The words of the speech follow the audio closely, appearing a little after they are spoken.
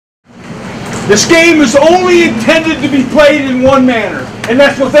This game is only intended to be played in one manner, and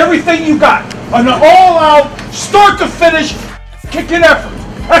that's with everything you got. An all-out, start-to-finish, kicking effort.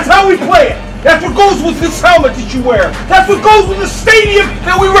 That's how we play it. That's what goes with this helmet that you wear. That's what goes with the stadium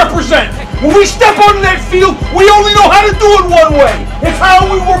that we represent. When we step onto that field, we only know how to do it one way. It's how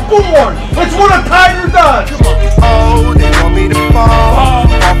we were born. It's what a Tiger does. Oh, they want me to fall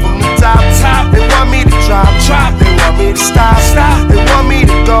from the top. They want me to drop. They want me to stop. They want me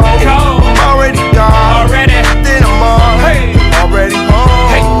to go. I'm already gone. Then I'm on. Already home.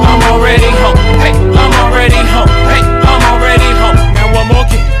 Hey, I'm already home. Hey, I'm already home. Hey, I'm already home. Now one more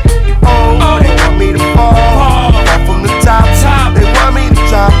game. Oh, they want me to fall from the top. They want me to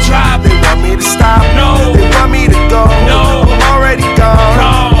drop. They want me to stop. No. They want me to go. No. I'm already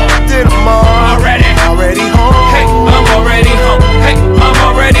gone. Then I'm on. Already home. Hey, I'm already home. Hey, I'm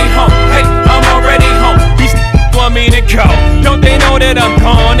already home. Hey, I'm already home. These want me to go. Don't they know that I'm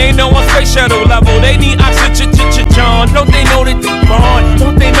gone? They know I'm space shuttle level. They need oxygen, John. Don't they know that they're gone?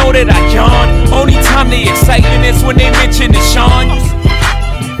 Don't they know that I yawn? Only time they exciting is when they mention the Sean.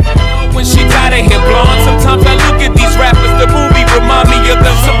 When she tied her hair blonde. Sometimes I look at these rappers, the movie remind me of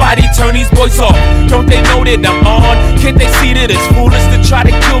them. Somebody turn these boys off. Don't they know that I'm on? Can't they see that it's foolish to try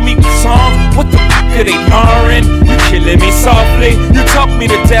to kill me with songs? What the f*** are they learning? You killing me softly, you talk me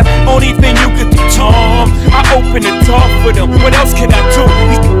to death. Only thing you could do, Tom. I open the door for them. What else can I do?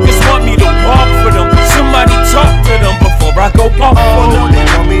 These just want me to walk for them. Somebody talk to them before I go off for them. They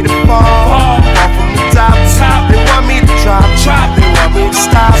want me to fall from the top. They want me to drop. They want me to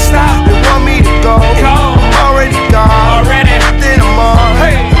stop. They want me to go. I'm already gone. Then I'm on.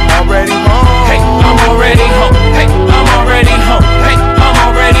 Already home. Hey, I'm already home. Hey, I'm already home. Hey, I'm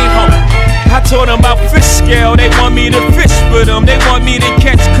already home. I told them about fish scale. They want me to fish for them. They want me to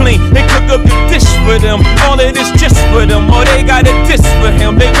catch clean. They cook up the dish for them. All of this just for them. Or they got a diss for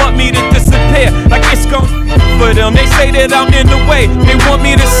him. They want me to disappear like it's gon' for them. They say that I'm in the way. They want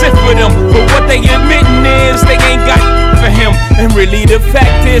me to sit for them. But what they admitting is they ain't got for him. And really the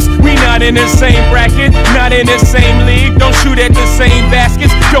fact is we not in the same bracket, not in the same league. Don't shoot at the same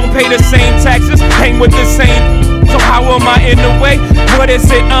baskets, don't pay the same taxes, hang with the same. So how am I in the way? What is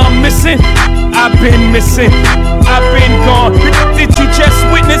it I'm missing? I've been missing, I've been gone. Did you just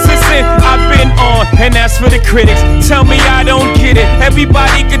witness a sin? I've been on. And as for the critics, tell me I don't get it.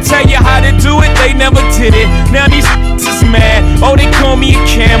 Everybody can tell you how to do it, they never did it. Now these is mad, oh they call me a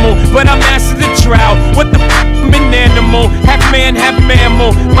camel, but I mastered the drought. What the I'm an animal, half man, half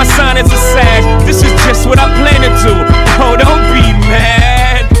mammal. My sign is a sag, this is just what I plan to do. Oh, don't be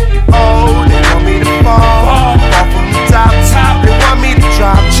mad. Oh, they want me to fall from the top. They want me to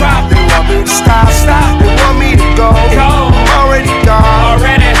drop. They want me to stop. They want me to go. I'm already gone.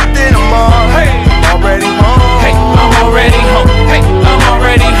 Then I'm on. Already home. Hey, I'm already home. Hey, I'm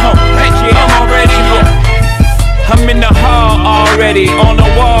already home. Hey, I'm already home. I'm in the hall already, on the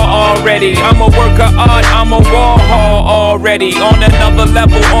wall already. I'm a work of art, I'm a wall hall already. On another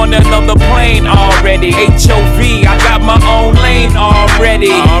level, on another plane already. HOV, I got my own lane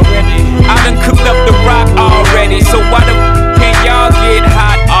already. I done cooked up the rock already. So why the can't y'all get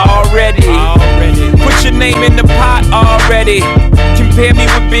hot already? Put your name in the pot already. Compare me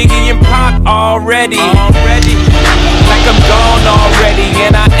with Biggie and Pac already. Like I'm gone already,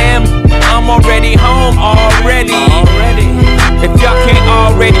 and I'm already home already. If y'all can't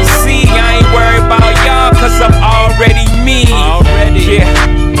already see, I ain't worried about y'all, cause I'm already me. Yeah,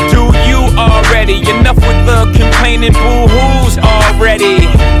 do you already? Enough with the complaining boo-hoos already.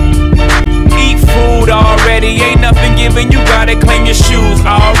 Eat food already, ain't nothing given, you gotta claim your shoes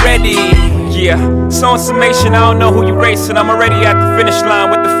already. Yeah, so in summation, I don't know who you racing, I'm already at the finish line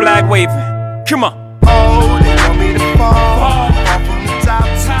with the flag waving. Come on. Oh,